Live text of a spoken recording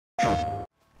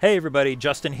Hey everybody,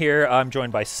 Justin here. I'm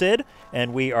joined by Sid,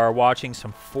 and we are watching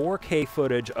some 4K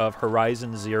footage of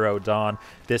Horizon Zero Dawn.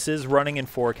 This is running in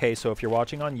 4K, so if you're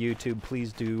watching on YouTube,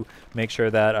 please do make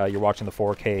sure that you're watching the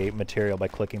 4K material by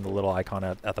clicking the little icon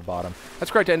at the bottom.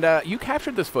 That's correct, and you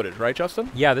captured this footage, right,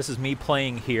 Justin? Yeah, this is me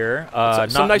playing here.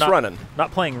 Some nice running. Not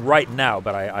playing right now,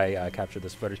 but I captured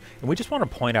this footage. And we just want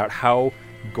to point out how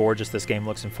gorgeous this game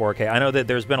looks in 4K. I know that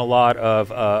there's been a lot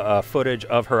of footage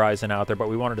of Horizon out there, but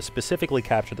we wanted to specifically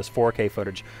capture this 4K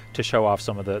footage to show off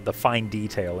some of the fine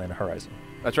detail in Horizon.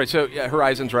 That's right. So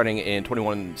Horizon's running in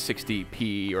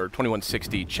 2160p or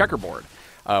 2160 checkerboard,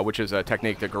 which is a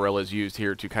technique that Guerrilla's used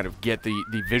here to kind of get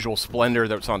the visual splendor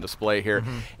that's on display here.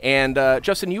 Mm-hmm. And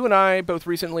Justin, you and I both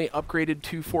recently upgraded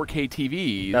to 4K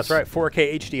TVs. That's right,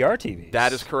 4K HDR TVs.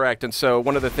 That is correct. And so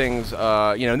one of the things,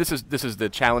 and this is the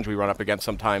challenge we run up against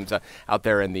sometimes out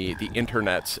there in the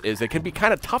internets, is it can be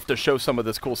kind of tough to show some of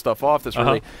this cool stuff off, this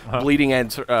really bleeding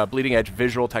edge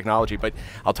visual technology. But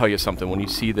I'll tell you something, when you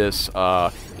see this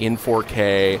in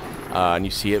 4K and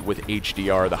you see it with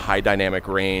HDR, the high dynamic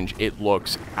range, it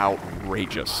looks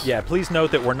outrageous. Yeah, please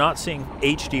note that we're not seeing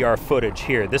HDR footage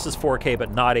here. This is 4K,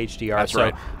 but not HDR. That's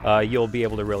right. You'll be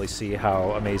able to really see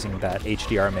how amazing that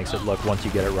HDR makes it look once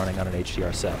you get it running on an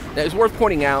HDR set. Now, it's worth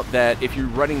pointing out that if you're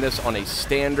running this on a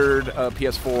standard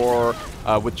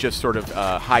PS4 with just sort of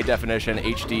high definition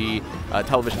HD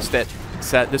television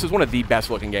set, this is one of the best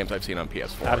looking games I've seen on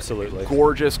PS4. Absolutely.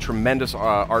 Gorgeous, tremendous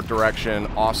art direction,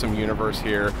 awesome universe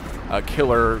here,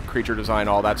 killer creature design,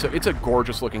 all that. So it's a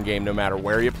gorgeous looking game no matter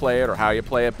where you play it or how you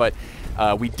play it, but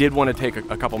we did want to take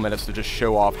a couple minutes to just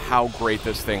show off how great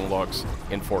this thing looks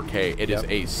in 4K. It is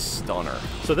a stunner.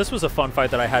 So this was a fun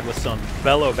fight that I had with some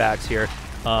bellowbacks here.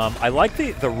 I like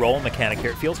the roll mechanic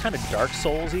here. It feels kind of Dark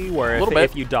Souls-y, where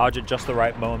if you dodge at just the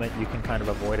right moment, you can kind of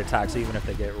avoid attacks even if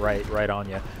they get right on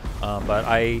you. But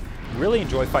I really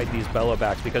enjoy fighting these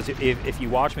bellowbacks because if you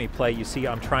watch me play, you see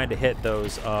I'm trying to hit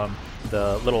those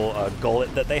the little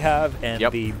gullet that they have and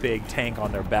the big tank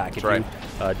on their back. If you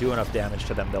do enough damage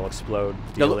to them, they'll explode,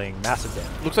 dealing massive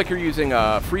damage. Looks like you're using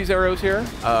freeze arrows here.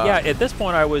 Yeah, at this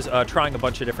point I was trying a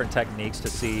bunch of different techniques to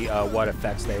see what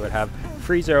effects they would have.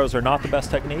 Freeze arrows are not the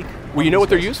best technique. Well, you know what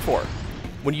they're used for.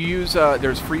 When you use,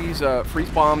 there's freeze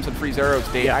bombs and freeze arrows,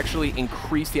 they actually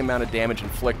increase the amount of damage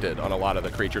inflicted on a lot of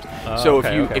the creatures. So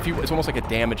if you, it's almost like a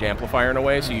damage amplifier in a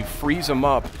way. So you freeze them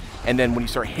up, and then when you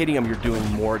start hitting them, you're doing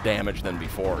more damage than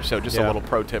before. So just a little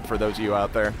pro tip for those of you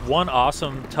out there. One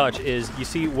awesome touch is you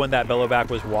see when that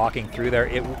bellowback was walking through there,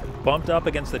 it bumped up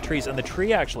against the trees, and the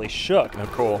tree actually shook. Oh,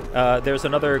 cool. There's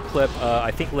another clip,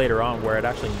 I think later on, where it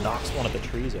actually knocks one of the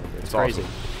trees over. It's crazy.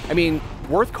 Awesome. I mean,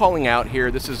 worth calling out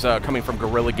here, this is coming from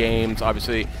Guerrilla Games,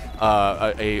 obviously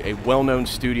a well-known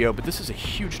studio, but this is a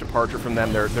huge departure from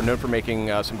them. They're known for making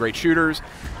some great shooters.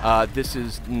 This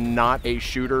is not a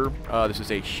shooter. This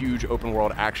is a huge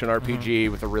open-world action RPG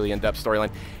with a really in-depth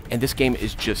storyline, and this game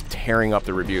is just tearing up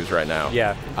the reviews right now.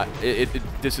 Yeah.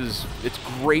 It's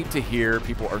great to hear.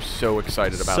 People are so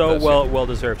excited about this. So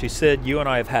well-deserved. Sid, you and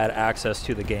I have had access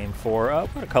to the game for a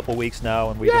couple weeks now,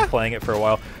 and we've been playing it for a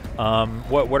while.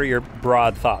 What are your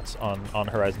broad thoughts on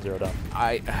Horizon Zero Dawn?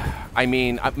 I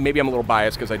mean, maybe I'm a little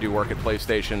biased because I do work at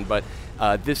PlayStation, but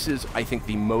this is, I think,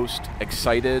 the most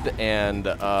excited and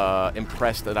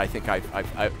impressed that I think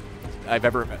I've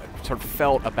ever sort of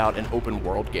felt about an open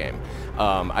world game.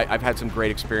 I've had some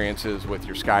great experiences with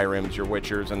your Skyrims, your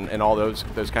Witchers, and all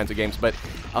those kinds of games, but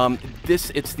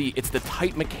it's the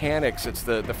tight mechanics, it's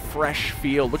the fresh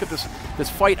feel. Look at this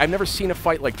fight. I've never seen a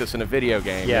fight like this in a video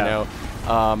game. Yeah. You know,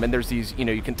 and there's these,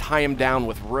 you can tie them down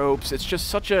with ropes. It's just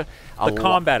such the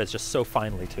combat is just so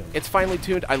finely tuned. It's finely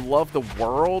tuned. I love the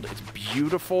world. It's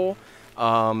beautiful.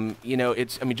 I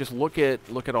mean, just look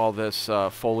at all this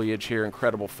foliage here,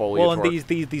 incredible foliage. Well, and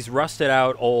these rusted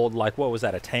out old, like, what was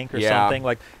that, a tank or something?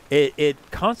 Like, it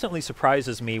constantly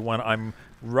surprises me when I'm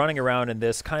running around in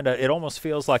this it almost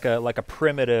feels like a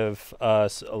primitive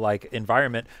like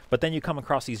environment, but then you come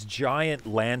across these giant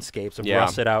landscapes of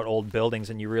rusted out old buildings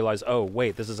and you realize, oh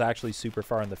wait, this is actually super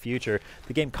far in the future.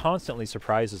 The game constantly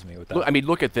surprises me with that. I mean,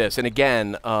 look at this, and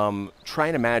again, try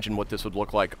and imagine what this would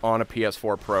look like on a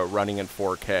PS4 Pro running in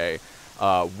 4K.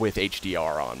 With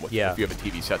HDR on, if you have a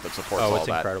TV set that supports all that. Oh, it's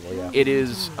incredible, yeah. It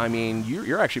is, I mean,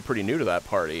 you're actually pretty new to that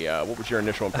party. What was your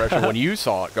initial impression when you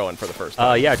saw it going for the first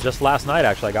time? Yeah, just last night,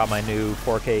 actually, I got my new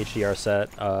 4K HDR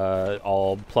set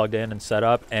all plugged in and set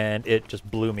up, and it just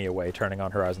blew me away turning on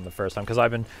Horizon the first time, because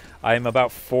I'm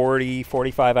about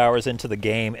 45 hours into the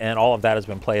game, and all of that has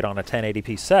been played on a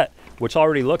 1080p set, which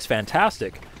already looks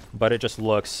fantastic, but it just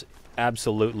looks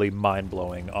absolutely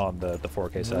mind-blowing on the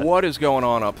 4K set. What is going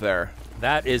on up there?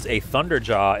 That is a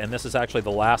Thunderjaw, and this is actually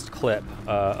the last clip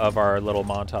of our little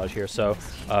montage here. So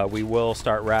we will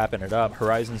start wrapping it up.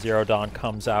 Horizon Zero Dawn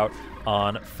comes out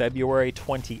on February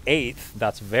 28th.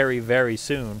 That's very, very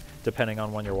soon, depending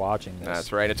on when you're watching this.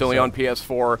 That's right. It's only on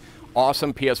PS4.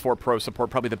 Awesome PS4 Pro support,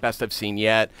 probably the best I've seen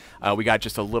yet. We got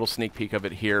just a little sneak peek of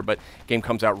it here, but game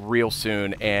comes out real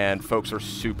soon, and folks are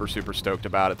super, super stoked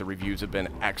about it. The reviews have been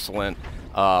excellent.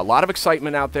 A lot of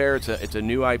excitement out there. It's a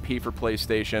new IP for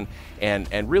PlayStation,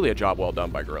 and really a job well done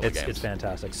by Guerrilla Games. It's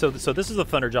fantastic. So this is a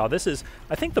Thunderjaw. This is,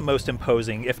 I think, the most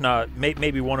imposing, if not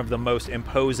maybe one of the most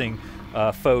imposing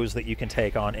foes that you can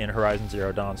take on in Horizon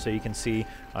Zero Dawn. So you can see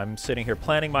I'm sitting here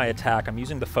planning my attack. I'm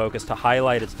using the focus to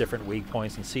highlight its different weak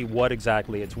points and see what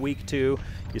exactly it's weak to.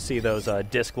 You see those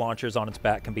disc launchers on its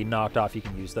back can be knocked off. You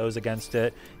can use those against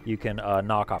it. You can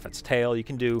knock off its tail. You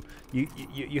can do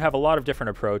you have a lot of different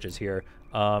approaches here.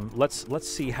 Let's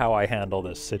see how I handle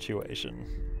this situation.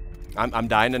 I'm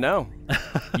dying to know.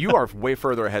 You are way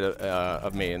further ahead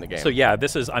of me in the game. So yeah,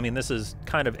 this is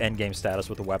kind of end game status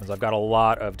with the weapons. I've got a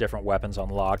lot of different weapons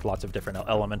unlocked, lots of different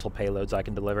elemental payloads I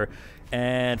can deliver,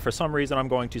 and for some reason I'm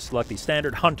going to select the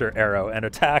standard hunter arrow and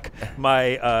attack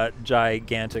my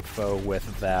gigantic foe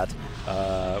with that,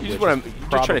 which is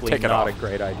probably not a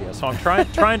great idea. So I'm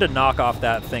trying to knock off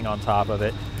that thing on top of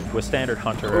it with standard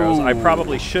hunter arrows. I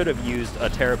probably should have used a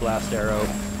Terrablast arrow,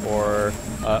 or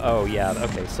oh yeah,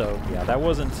 okay, so yeah, that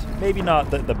wasn't, maybe not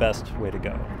the best way to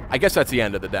go. I guess that's the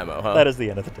end of the demo, huh? That is the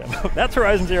end of the demo. That's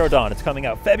Horizon Zero Dawn. It's coming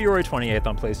out February 28th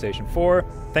on PlayStation 4.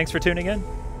 Thanks for tuning in.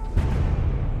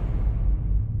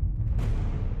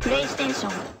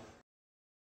 PlayStation